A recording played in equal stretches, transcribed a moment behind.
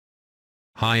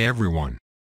Hi everyone.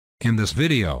 In this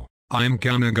video, I'm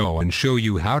gonna go and show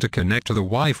you how to connect to the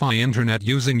Wi-Fi internet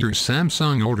using your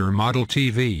Samsung older model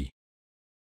TV.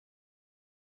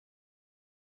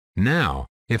 Now,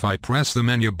 if I press the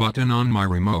menu button on my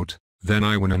remote, then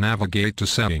I wanna navigate to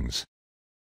settings.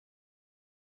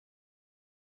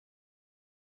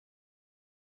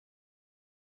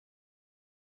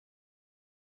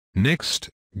 Next,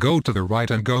 go to the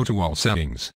right and go to all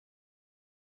settings.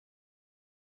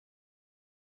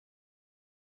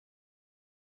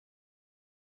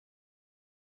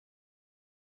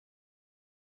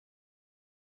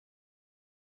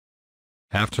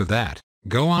 After that,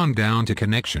 go on down to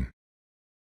connection.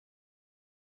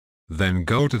 Then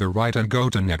go to the right and go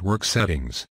to network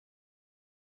settings.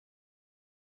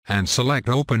 And select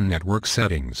open network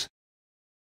settings.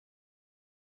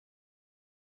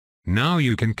 Now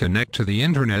you can connect to the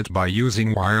internet by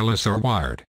using wireless or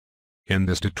wired. In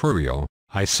this tutorial,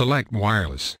 I select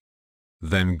wireless.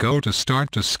 Then go to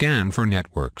start to scan for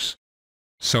networks.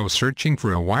 So searching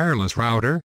for a wireless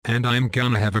router, and I'm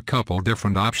gonna have a couple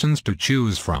different options to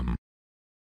choose from.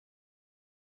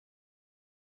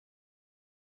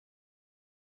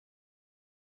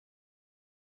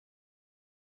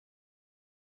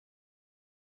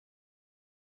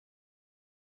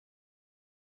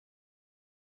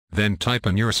 Then type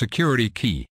in your security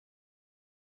key.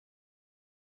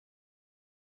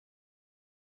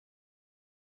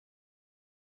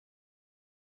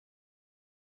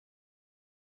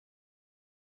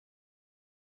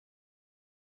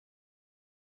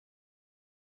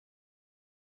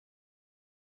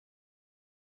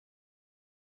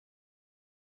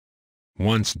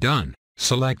 Once done,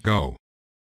 select Go.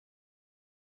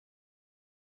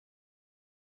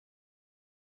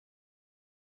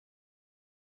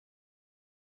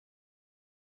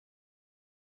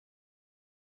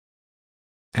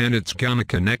 And it's gonna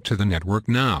connect to the network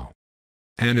now.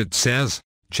 And it says,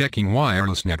 checking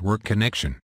wireless network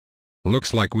connection.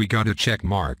 Looks like we got a check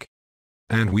mark.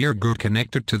 And we're good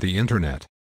connected to the internet.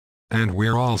 And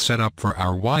we're all set up for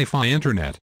our Wi-Fi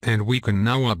internet, and we can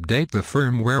now update the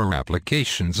firmware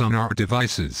applications on our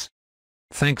devices.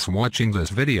 Thanks for watching this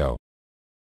video.